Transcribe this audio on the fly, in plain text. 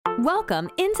Welcome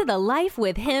into the Life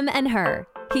with Him and Her.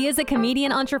 He is a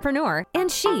comedian entrepreneur, and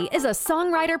she is a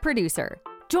songwriter producer.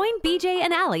 Join BJ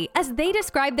and Allie as they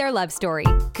describe their love story,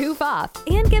 goof off,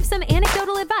 and give some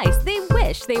anecdotal advice they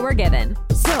wish they were given.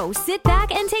 So sit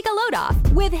back and take a load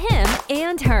off with him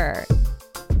and her.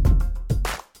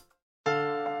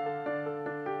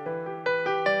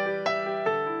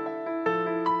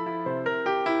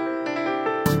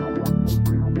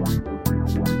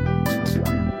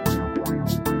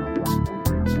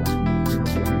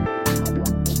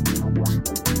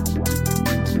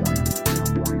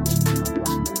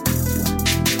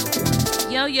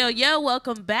 Yo,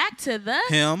 welcome back to the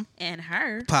Him and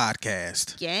Her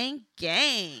podcast. Gang.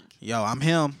 Yo, I'm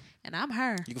him. And I'm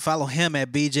her. You can follow him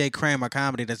at BJ Kramer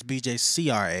Comedy. That's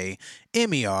BJCRAMER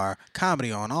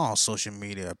Comedy on all social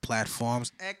media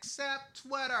platforms except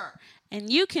Twitter.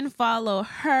 And you can follow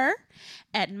her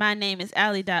at my name is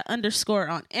Allie._ on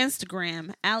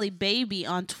Instagram, Allie Baby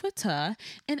on Twitter,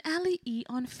 and Allie E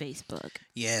on Facebook.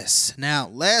 Yes. Now,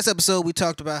 last episode we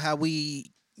talked about how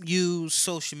we use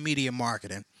social media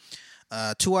marketing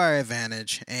to our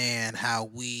advantage and how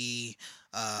we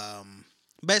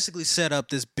basically set up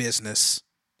this business,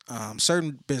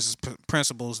 certain business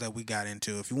principles that we got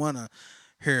into. If you want to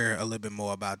hear a little bit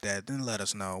more about that, then let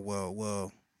us know.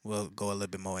 We'll go a little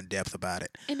bit more in depth about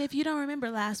it. And if you don't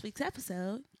remember last week's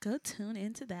episode, go tune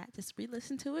into that. Just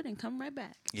re-listen to it and come right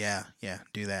back. Yeah,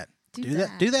 do that.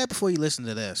 Do that before you listen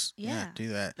to this. Yeah, do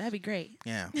that. That'd be great.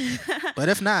 Yeah. But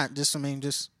if not, just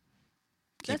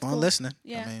keep That's on cool. listening.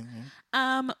 Yeah.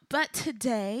 But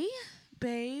today,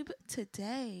 babe,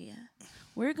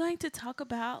 we're going to talk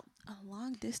about a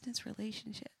long distance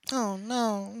relationship. Oh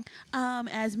no.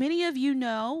 As many of you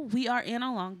know, we are in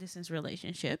a long distance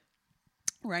relationship.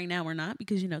 Right now we're not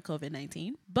because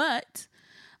COVID-19. But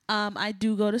I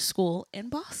do go to school in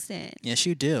Boston. Yes,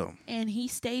 you do. And he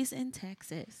stays in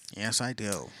Texas. Yes, I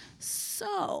do.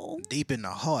 So Deep in the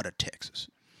heart of Texas.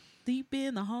 deep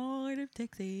in the heart of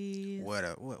Texas. What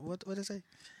is it?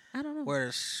 I don't know.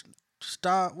 Where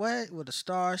the where the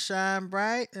stars shine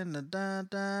bright and the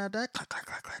clack, clack,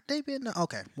 clack, clack, deep in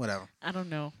the whatever. I don't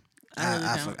know. I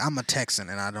really don't. I'm a Texan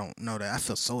and I don't know that. I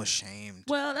feel so ashamed.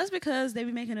 Well, that's because they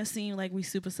be making us seem like we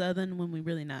super Southern when we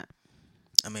really not.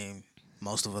 I mean,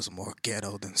 most of us are more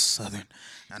ghetto than Southern.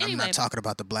 And Anyway. I'm not talking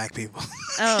about the black people.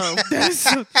 Oh, that's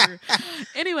so true.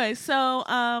 Anyway, so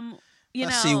I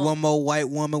see one more white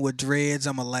woman with dreads,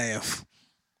 I'ma laugh.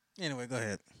 Anyway, go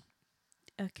ahead.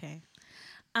 Okay.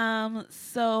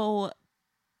 So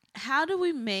how do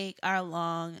we make our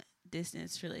long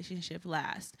distance relationship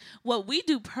last? What we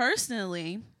do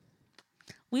personally,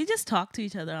 we just talk to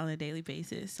each other on a daily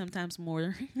basis, sometimes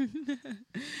more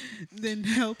than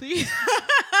healthy.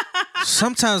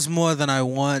 Sometimes more than I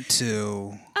want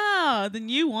to. Oh, then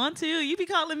you want to? You be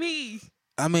calling me.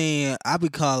 I mean, I be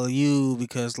calling you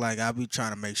because, I be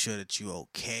trying to make sure that you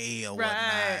okay or whatnot.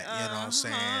 You know what I'm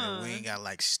saying? And we ain't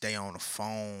got stay on the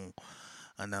phone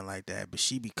or nothing like that. But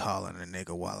she be calling a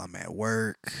nigga while I'm at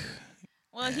work.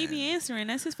 Well, he be answering.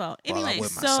 That's his fault. While Anyway, I'm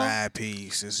with my side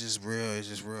piece. It's just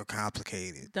real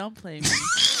complicated. Don't play me.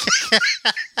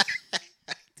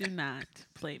 Do not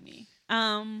play me.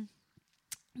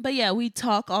 But yeah, we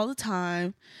talk all the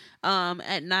time.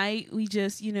 At night, we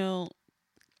just,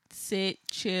 sit,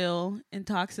 chill, and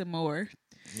talk some more.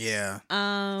 Yeah.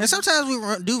 And sometimes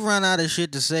we do run out of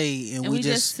shit to say, and we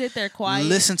just sit there quiet.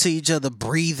 Listen to each other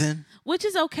breathing. Which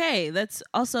is okay. That's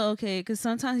also okay, because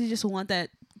sometimes you just want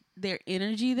their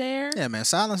energy there. Yeah, man.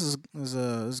 Silence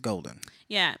is golden.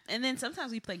 Yeah. And then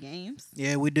sometimes we play games.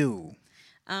 Yeah, we do.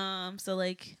 So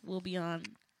we'll be on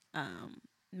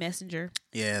Messenger.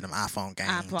 Yeah, them iPhone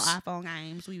games. iPhone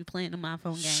games. We be playing them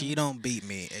iPhone games. She don't beat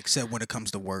me except when it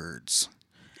comes to words.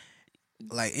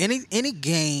 Any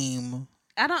game.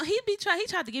 He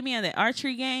tried to get me on that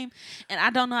archery game, and I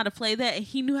don't know how to play that, and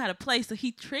he knew how to play, so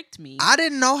he tricked me. I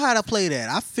didn't know how to play that.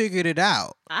 I figured it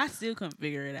out. I still couldn't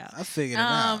figure it out. I figured it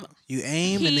out. You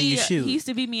aim and then you shoot. He used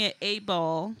to beat me at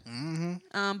 8-ball.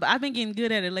 Mm-hmm. But I've been getting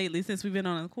good at it lately since we've been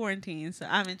on quarantine, so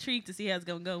I'm intrigued to see how it's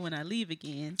gonna go when I leave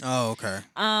again. Oh, okay.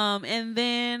 And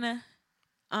then,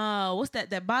 what's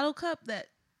that bottle cup, that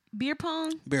beer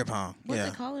pong? Beer pong. What yeah.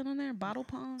 they call it on there? Bottle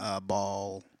pong?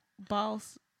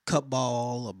 Balls. Cup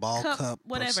ball, a ball cup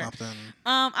whatever. Or something.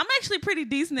 I'm actually pretty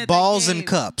decent at balls that game. And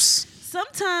cups.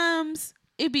 Sometimes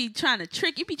it be trying to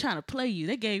trick, it be trying to play you.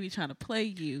 That game be trying to play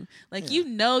you.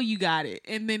 You got it.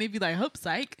 And then it be like, hope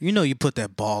psych. You put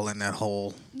that ball in that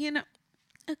hole.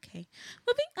 Okay.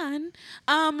 Moving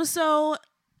on. So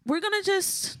we're going to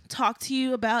just talk to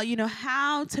you about,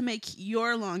 how to make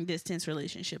your long distance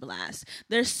relationship last.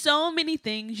 There's so many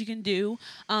things you can do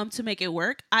to make it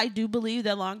work. I do believe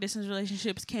that long distance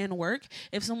relationships can work.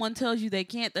 If someone tells you they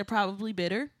can't, they're probably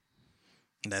bitter.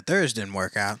 That theirs didn't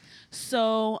work out.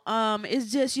 So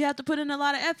it's just you have to put in a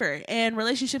lot of effort, and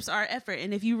relationships are effort.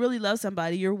 And if you really love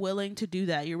somebody, you're willing to do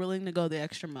that. You're willing to go the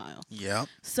extra mile. Yep.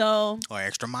 So or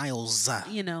extra miles.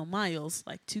 Miles,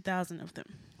 like 2,000 of them.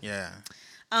 Yeah.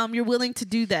 You're willing to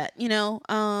do that.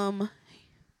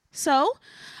 So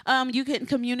you can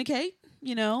communicate.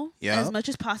 As much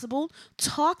as possible.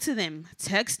 Talk to them.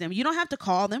 Text them. You don't have to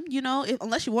call them.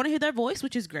 Unless you want to hear their voice,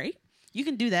 which is great. You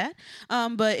can do that.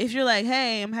 But if you're like,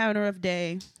 hey, I'm having a rough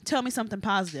day, tell me something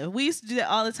positive. We used to do that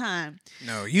all the time.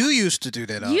 No, you used to do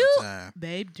that all the time.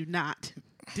 Babe, do not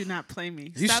play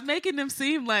me. Stop making them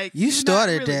seem like you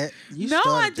started that.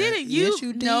 I didn't. Yes,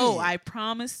 you did. No, I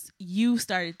promise you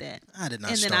started that. I did not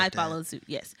and start then I that. followed suit.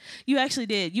 Yes. You actually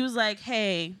did. You was like,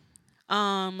 hey,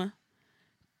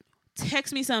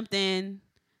 text me something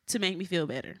to make me feel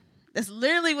better. That's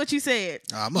literally what you said.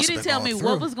 You didn't tell me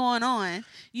what was going on.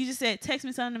 You just said, text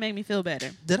me something to make me feel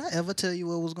better. Did I ever tell you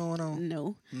what was going on?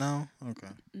 No. No? Okay.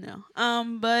 No.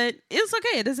 But it's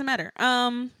okay. It doesn't matter.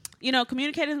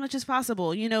 Communicate as much as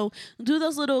possible. Do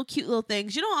those cute little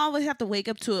things. You don't always have to wake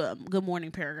up to a good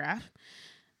morning paragraph.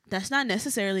 That's not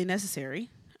necessarily necessary.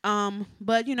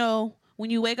 But when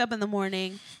you wake up in the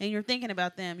morning and you're thinking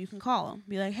about them, you can call them.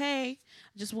 Be like, hey,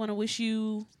 I just want to wish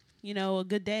you, a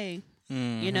good day.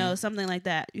 Mm-hmm. Something like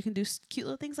that. You can do cute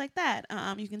little things like that.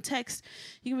 You can text.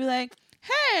 You can be like,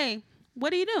 hey,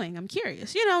 what are you doing? I'm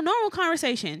curious. Normal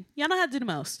conversation. Y'all don't have to do the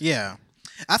most. Yeah.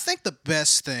 I think the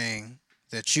best thing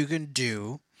that you can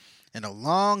do in a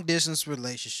long distance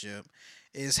relationship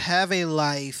is have a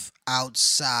life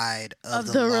outside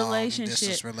of the long relationship.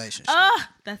 Distance relationship.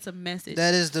 That's a message.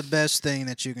 That is the best thing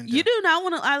that you can do. You do not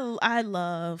want to. I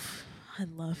love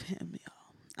him, y'all.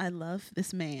 I love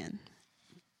this man.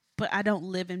 But I don't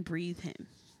live and breathe him.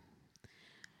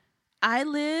 I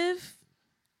live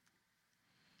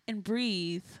and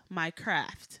breathe my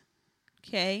craft.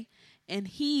 Okay? And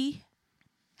he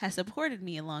has supported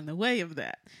me along the way of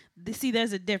that. See,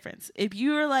 there's a difference. If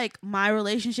you're like, my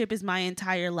relationship is my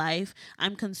entire life,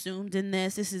 I'm consumed in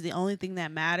this is the only thing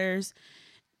that matters,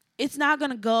 it's not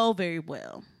going to go very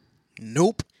well.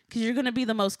 Nope. Because you're going to be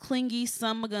the most clingy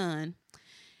son of a gun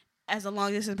as a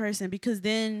long distance person, because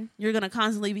then you're going to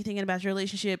constantly be thinking about your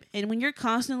relationship. And when you're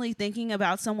constantly thinking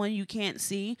about someone you can't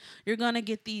see, you're going to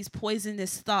get these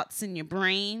poisonous thoughts in your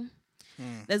brain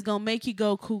that's going to make you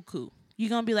go cuckoo. You're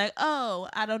going to be like, oh,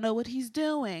 I don't know what he's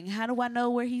doing. How do I know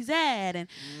where he's at? And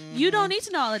you don't need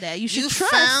to know all of that. You should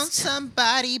trust. You found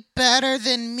somebody better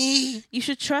than me. You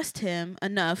should trust him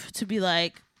enough to be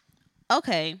like,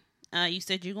 okay, you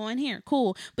said you're going here.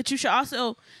 Cool. But you should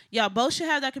also, y'all both should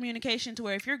have that communication to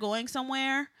where if you're going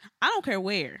somewhere, I don't care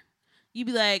where, you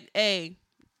be like, hey,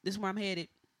 this is where I'm headed.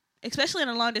 Especially in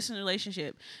a long distance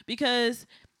relationship. Because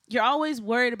you're always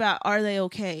worried about, are they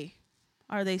okay?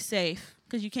 Are they safe?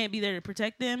 Because you can't be there to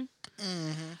protect them.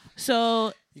 Mm-hmm.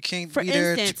 So, you can't for be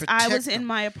there instance, to protect I was them. in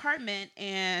my apartment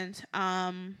and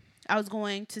I was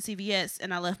going to CVS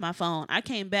and I left my phone. I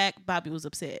came back. Bobby was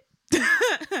upset.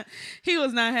 He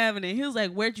was not having it. He was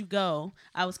like, where'd you go?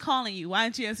 I was calling you. Why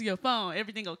didn't you answer your phone?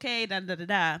 Everything okay? Da da da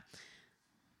da.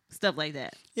 Stuff like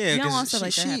that. Yeah,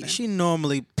 because she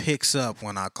normally picks up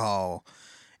when I call,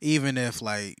 even if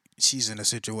like she's in a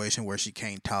situation where she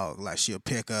can't talk. Like she'll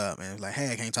pick up and like,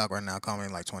 hey, I can't talk right now. Call me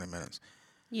in like 20 minutes.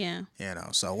 Yeah.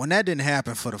 So when that didn't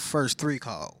happen for the first 3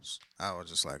 calls, I was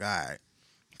just like, all right,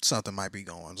 something might be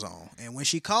going on. And when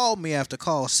she called me after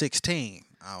call 16,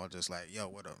 I was just like, yo,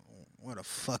 where the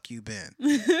fuck you been?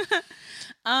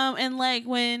 And like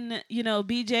when,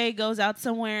 BJ goes out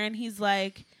somewhere and he's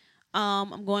like,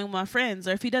 I'm going with my friends,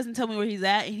 or if he doesn't tell me where he's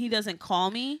at and he doesn't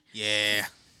call me, yeah,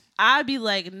 I'd be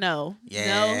like, no,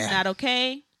 not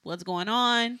okay. What's going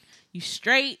on? You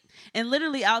straight? And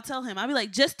literally I'll tell him, I'll be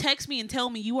like, just text me and tell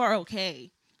me you are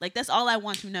okay. Like, that's all I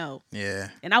want to know. Yeah.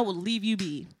 And I will leave you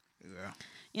be.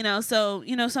 Yeah. So,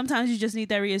 sometimes you just need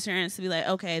that reassurance to be like,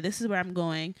 okay, this is where I'm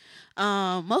going.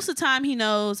 Most of the time he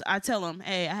knows. I tell him,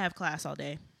 hey, I have class all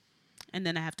day. And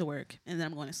then I have to work. And then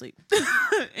I'm going to sleep.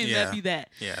 And that'd be that.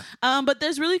 Yeah. But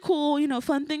there's really cool,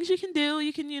 fun things you can do.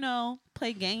 You can,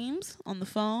 play games on the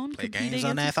phone. Play games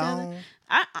on that phone.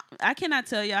 I cannot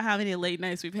tell y'all how many late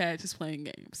nights we've had just playing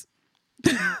games.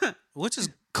 Which is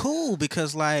cool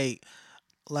because, like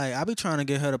Like I be trying to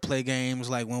get her to play games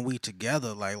like when we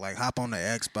together, like hop on the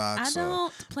Xbox. I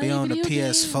don't play be on the video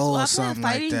games. PS4 Well, or I play something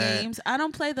like fighting that. games. I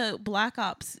don't play the Black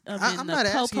Ops I'm the not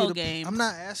asking you Popo to. game. I'm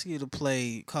not asking you to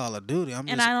play Call of Duty.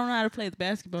 And I don't know how to play the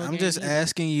basketball game. I'm just either.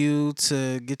 asking you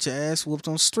to get your ass whooped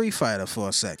on Street Fighter for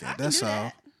a second. I can That's do all.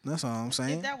 that. That's all I'm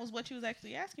saying. If that was what you was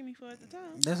actually asking me for at the time.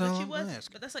 That's but all you I'm wasn't.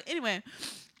 asking. But that's like anyway.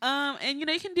 And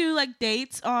you can do like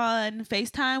dates on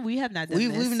FaceTime. We have not done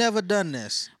this. We've never done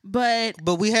this, But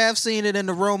we have seen it in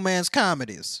the romance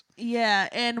comedies. yeah,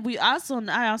 and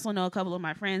I also know a couple of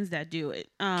my friends that do it.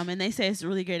 And they say it's a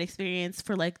really great experience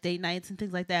for like date nights and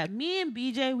things like that. Me and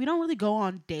BJ, we don't really go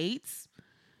on dates.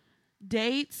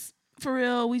 Dates for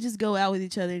real, we just go out with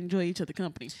each other and enjoy each other's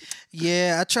company.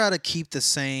 Yeah, I try to keep the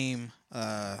same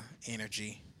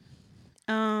energy.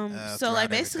 So like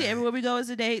basically everything. everywhere we go is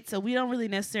a date, so we don't really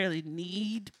necessarily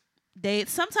need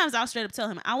dates. Sometimes I'll straight up tell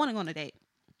him I want to go on a date,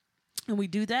 and we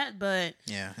do that. But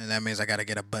Yeah, and that means I got to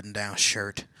get a button-down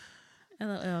shirt.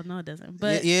 LOL, no, it doesn't.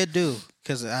 But yeah, it do,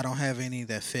 because I don't have any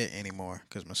that fit anymore,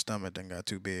 because my stomach done got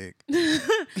too big.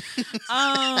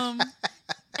 and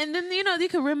then you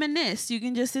can reminisce. You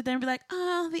can just sit there and be like,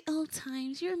 oh, the old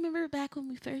times. You remember back when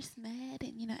we first met,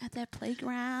 and at that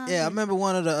playground. Yeah, I remember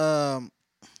one of the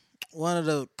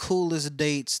coolest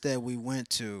dates that we went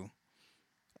to,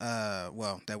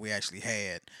 that we actually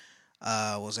had,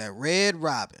 was at Red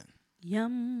Robin.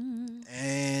 Yum.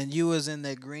 And you was in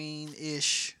that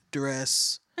greenish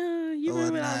dress. You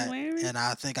remember what I was whatnot, wearing? and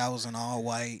I think I was in all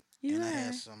white, You and I were.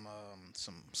 had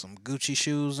some Gucci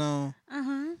shoes on.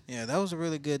 Yeah, that was a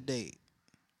really good date.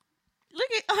 Look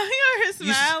at you're here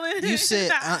smiling. You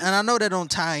said, and I know that don't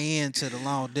tie in to the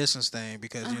long distance thing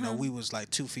because Uh-huh. we was like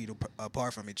 2 feet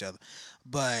apart from each other,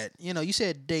 but you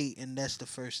said date, and that's the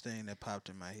first thing that popped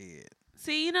in my head.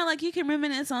 See, like you can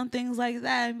reminisce on things like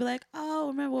that and be like, oh,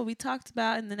 remember what we talked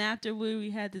about, and then afterward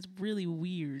we had this really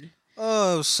weird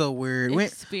Oh, so weird.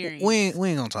 experience. We ain't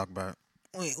gonna talk about it.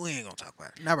 We ain't gonna talk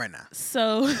about it. Not right now.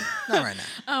 So Not right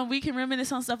now. we can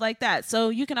reminisce on stuff like that. So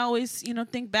you can always,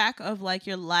 think back of like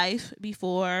your life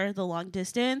before the long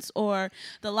distance or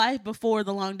the life before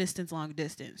the long distance.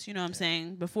 You know what I'm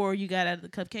saying? Before you got out of the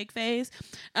cupcake phase.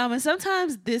 And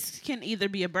sometimes this can either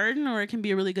be a burden or it can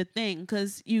be a really good thing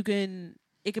because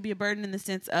it could be a burden in the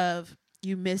sense of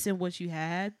you missing what you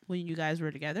had when you guys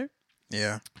were together.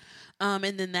 Yeah. And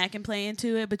then that can play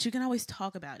into it, but you can always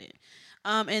talk about it.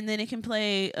 And then it can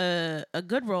play a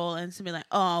good role and to be like,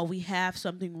 oh, we have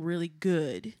something really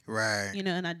good, Right.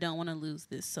 and I don't want to lose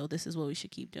this, so this is what we should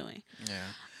keep doing. Yeah.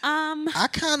 Um, I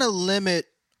kind of limit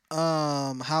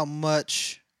how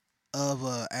much of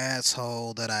a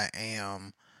asshole that I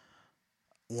am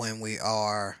when we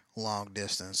are long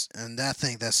distance, and I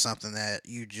think that's something that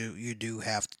you do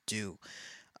have to do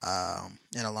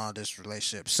in a long distance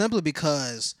relationship, simply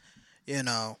because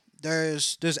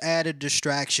there's added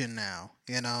distraction now.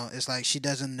 It's like she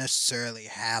doesn't necessarily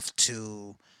have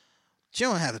to. She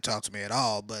don't have to talk to me at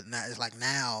all, but now it's like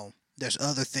now there's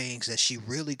other things that she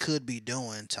really could be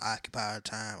doing to occupy her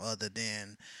time other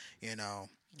than,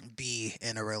 be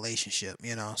in a relationship,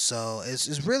 So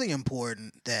it's really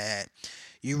important that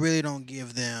you really don't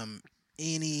give them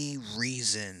any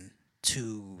reason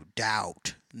to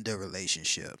doubt the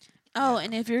relationship. oh,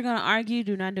 and if you're gonna argue,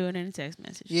 do not do it in a text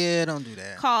message. Yeah, don't do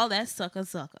that. Call that sucker.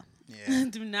 Yeah.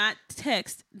 Do not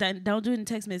text. Don't do it in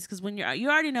text message because when you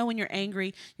already know when you're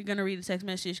angry, you're gonna read a text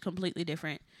message completely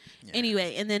different. Yeah.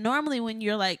 Anyway, and then normally when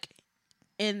you're like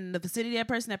in the vicinity of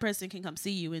that person can come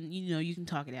see you and you can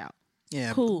talk it out.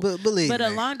 Yeah, Cool. But believe But me. a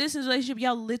long distance relationship,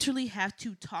 y'all literally have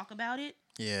to talk about it.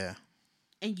 Yeah.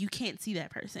 And you can't see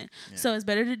that person. Yeah. So it's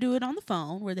better to do it on the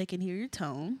phone where they can hear your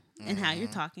tone and how you're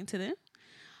talking to them.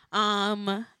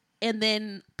 And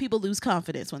then people lose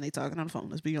confidence when they're talking on the phone,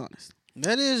 let's be honest.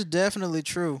 That is definitely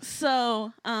true.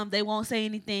 So they won't say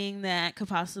anything that could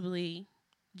possibly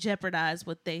jeopardize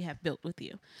what they have built with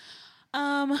you.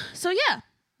 So yeah,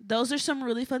 those are some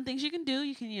really fun things you can do.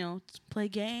 You can, play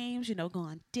games, go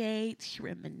on dates,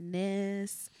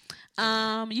 reminisce.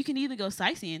 You can even go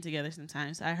sightseeing together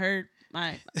sometimes. I heard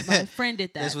my friend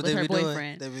did that That's what with they her be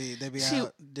boyfriend. doing. They be She-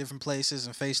 out different places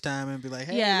and FaceTime and be like,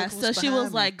 hey, Yeah, look so what's she was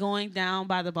behind me. like going down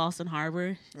by the Boston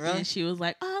Harbor, Really? and she was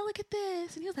like, "Oh, look at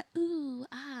this," and he was like, "Ooh,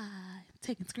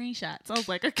 taking screenshots." I was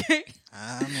like, "Okay,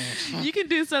 I mean, you can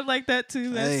do stuff like that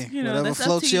too." That's hey, whatever that's up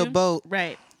floats to your you. boat.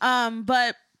 Right.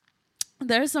 But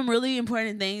there's some really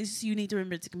important things you need to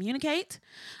remember to communicate.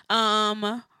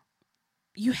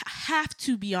 You have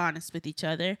to be honest with each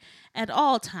other at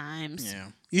all times. Yeah,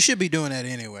 you should be doing that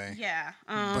anyway. Yeah.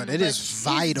 But it is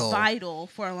vital. It's vital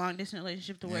for a long distance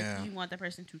relationship to where Yeah. you want that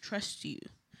person to trust you.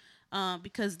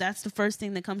 Because that's the first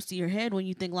thing that comes to your head when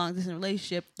you think long distance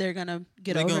relationship. They're gonna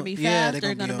get over me fast.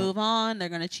 They're gonna move on. They're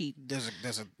gonna cheat. There's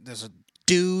a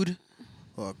dude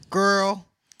or a girl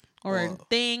or a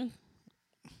thing.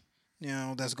 You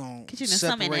know, that's gonna get you know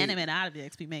some inanimate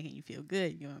objects be making you feel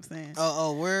good. You know what I'm saying?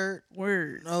 Oh,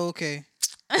 word. Oh, okay.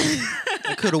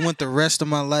 I could have went the rest of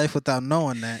my life without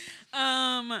knowing that.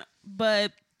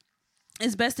 But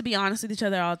it's best to be honest with each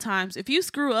other at all times. If you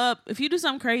screw up, if you do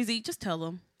something crazy, just tell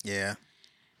them. Yeah.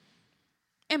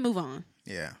 And move on.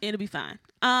 Yeah. It'll be fine.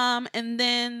 And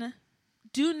then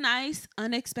do nice,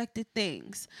 unexpected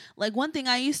things. Like one thing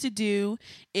I used to do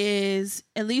is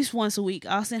at least once a week,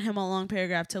 I'll send him a long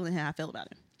paragraph telling him how I feel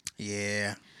about him.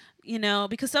 Yeah. You know,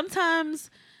 because sometimes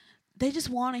they just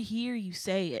want to hear you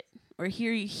say it or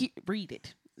hear you read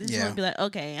it. They just want to be like,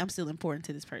 okay, I'm still important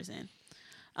to this person.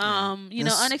 You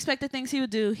know, unexpected things he would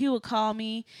do. He would call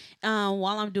me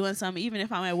while I'm doing something, even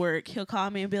if I'm at work. He'll call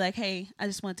me and be like, hey, I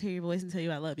just want to hear your voice and tell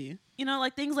you I love you. You know,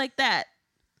 like things like that.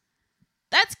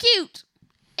 That's cute.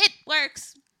 It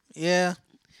works. Yeah.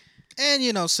 And,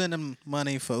 you know, send them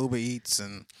money for Uber Eats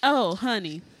and... Oh,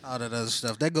 honey. All that other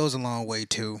stuff. That goes a long way,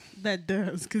 too. That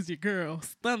does, because your girl's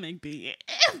stomach be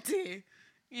empty.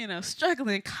 You know,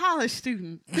 struggling college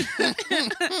student.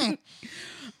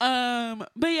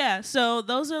 But yeah, so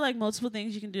those are like multiple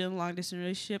things you can do in a long distance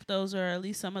relationship. Those are at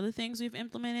least some of the things we've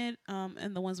implemented.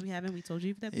 And the ones we haven't, we told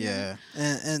you that. Yeah,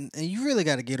 and you really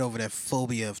got to get over that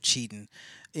phobia of cheating.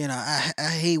 You know, I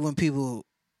hate when people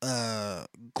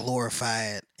glorify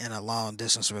it in a long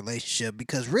distance relationship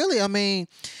because really, I mean,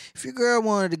 if your girl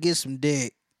wanted to get some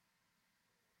dick,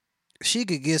 she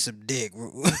could get some dick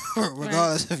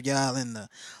regardless if y'all in the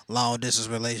long distance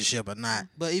relationship or not.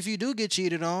 But if you do get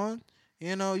cheated on,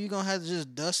 you know, you're going to have to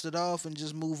just dust it off and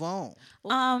just move on.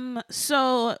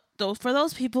 So for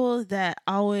those people that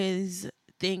always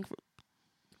think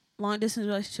long distance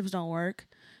relationships don't work,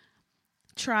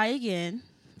 try again.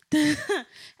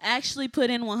 Actually put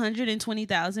in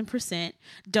 120,000%.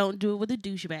 Don't do it with a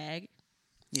douchebag.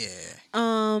 Yeah.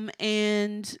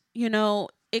 And, you know,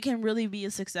 it can really be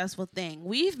a successful thing.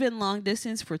 We've been long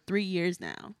distance for 3 years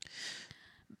now.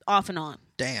 Off and on.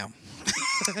 Damn.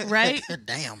 Right?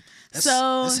 Damn.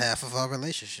 That's half of our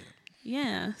relationship.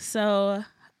 Yeah. So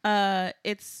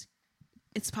it's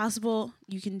possible.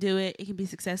 You can do it. It can be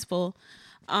successful.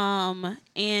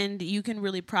 And you can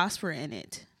really prosper in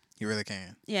it. You really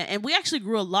can. Yeah, and we actually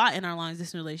grew a lot in our long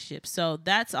distance relationship. So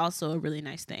that's also a really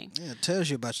nice thing. Yeah, it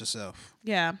tells you about yourself.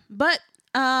 Yeah. But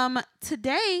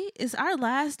today is our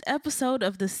last episode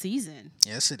of the season.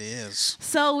 Yes, it is.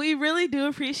 So we really do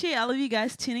appreciate all of you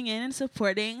guys tuning in and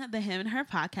supporting the Him and Her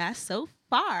podcast so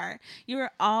far. You are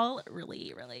all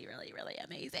really, really, really, really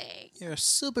amazing. You're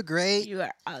super great. You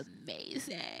are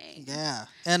amazing. Yeah.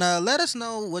 And let us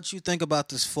know what you think about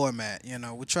this format. You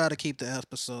know, we try to keep the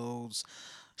episodes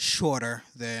shorter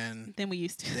than we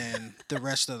used to, than the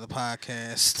rest of the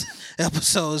podcast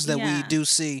episodes that we do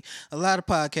see. A lot of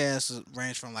podcasts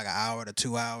range from like an hour to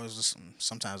 2 hours.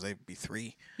 Sometimes they be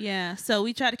 3. Yeah, so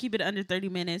we try to keep it under 30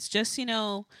 minutes. Just, you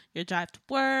know, your drive to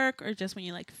work or just when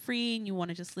you're like free and you want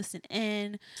to just listen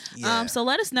in. Yeah. So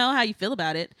let us know how you feel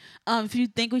about it. If you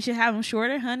think we should have them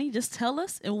shorter, honey, just tell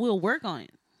us and we'll work on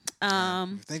it. If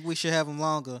you think we should have them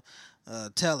longer,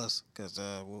 tell us, because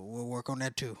we'll work on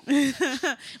that too.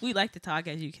 We like to talk,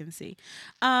 as you can see.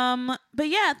 But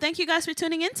yeah, thank you guys for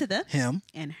tuning into the Him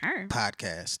and Her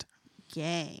podcast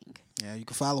gang. Yeah, you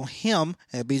can follow him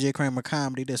at BJ Kramer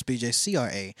Comedy. That's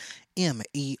BJ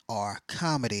CRAMER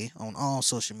Comedy on all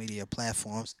social media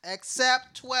platforms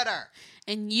except Twitter.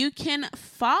 And you can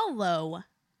follow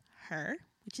her,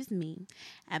 which is me,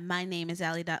 at my name is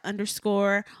Allie._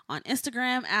 on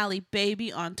Instagram, Allie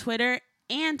Baby on Twitter,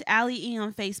 and Allie E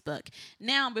on Facebook.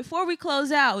 Now, before we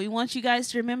close out, we want you guys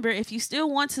to remember, if you still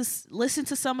want to listen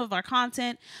to some of our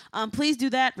content, please do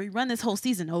that. We run this whole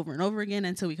season over and over again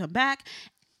until we come back.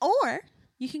 Or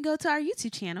you can go to our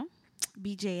YouTube channel,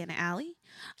 BJ and Allie,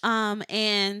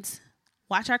 and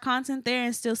watch our content there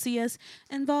and still see us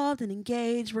involved and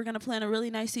engaged. We're going to plan a really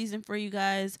nice season for you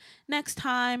guys next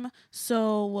time.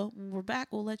 So when we're back,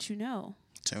 we'll let you know.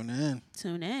 Tune in.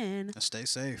 And stay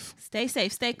safe. Stay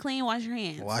safe. Stay clean. Wash your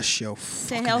hands. Wash your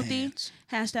Stay healthy.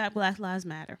 Hands. # Black Lives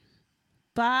Matter.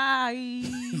 Bye.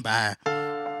 Bye.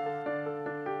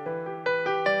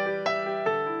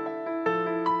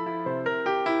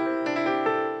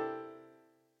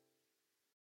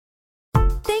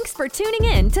 Thanks for tuning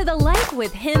in to The Life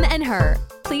with Him and Her.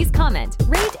 Please comment,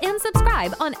 rate, and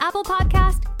subscribe on Apple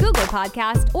Podcast, Google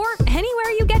Podcast, or anywhere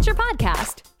you get your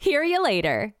podcast. Hear you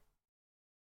later.